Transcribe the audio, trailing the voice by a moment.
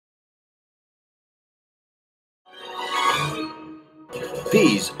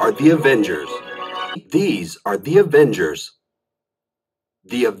These are the Avengers. These are the Avengers.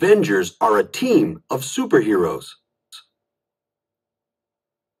 The Avengers are a team of superheroes.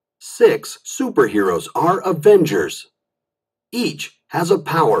 6 superheroes are Avengers. Each has a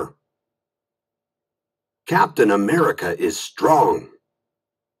power. Captain America is strong.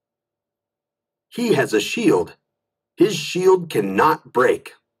 He has a shield. His shield cannot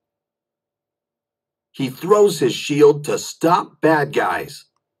break. He throws his shield to stop bad guys.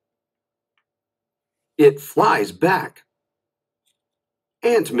 It flies back.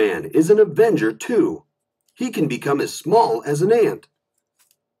 Ant-Man is an Avenger too. He can become as small as an ant.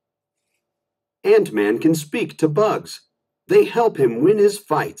 Ant-Man can speak to bugs. They help him win his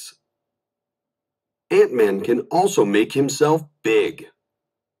fights. Ant-Man can also make himself big.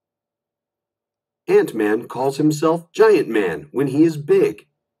 Ant-Man calls himself Giant Man when he is big.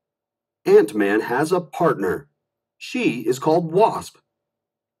 Ant-Man has a partner. She is called Wasp.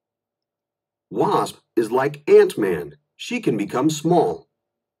 Wasp is like Ant-Man. She can become small.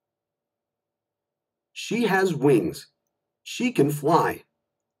 She has wings. She can fly.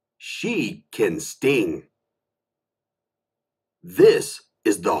 She can sting. This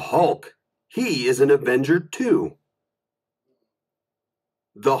is the Hulk. He is an Avenger too.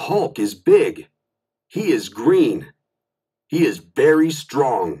 The Hulk is big. He is green. He is very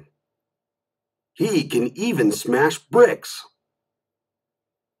strong. He can even smash bricks.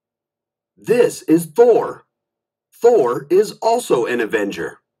 This is Thor. Thor is also an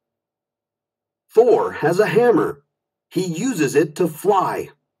Avenger. Thor has a hammer. He uses it to fly.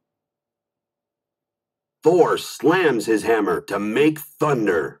 Thor slams his hammer to make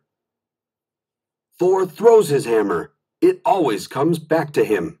thunder. Thor throws his hammer. It always comes back to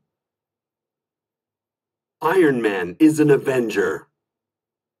him. Iron Man is an Avenger.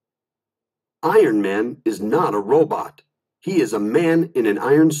 Iron Man is not a robot. He is a man in an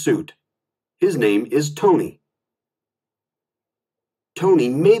iron suit. His name is Tony. Tony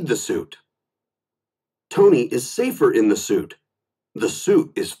made the suit. Tony is safer in the suit. The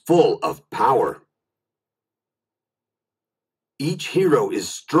suit is full of power. Each hero is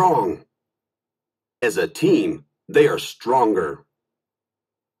strong. As a team, they are stronger.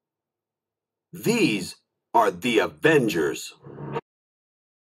 These are the Avengers.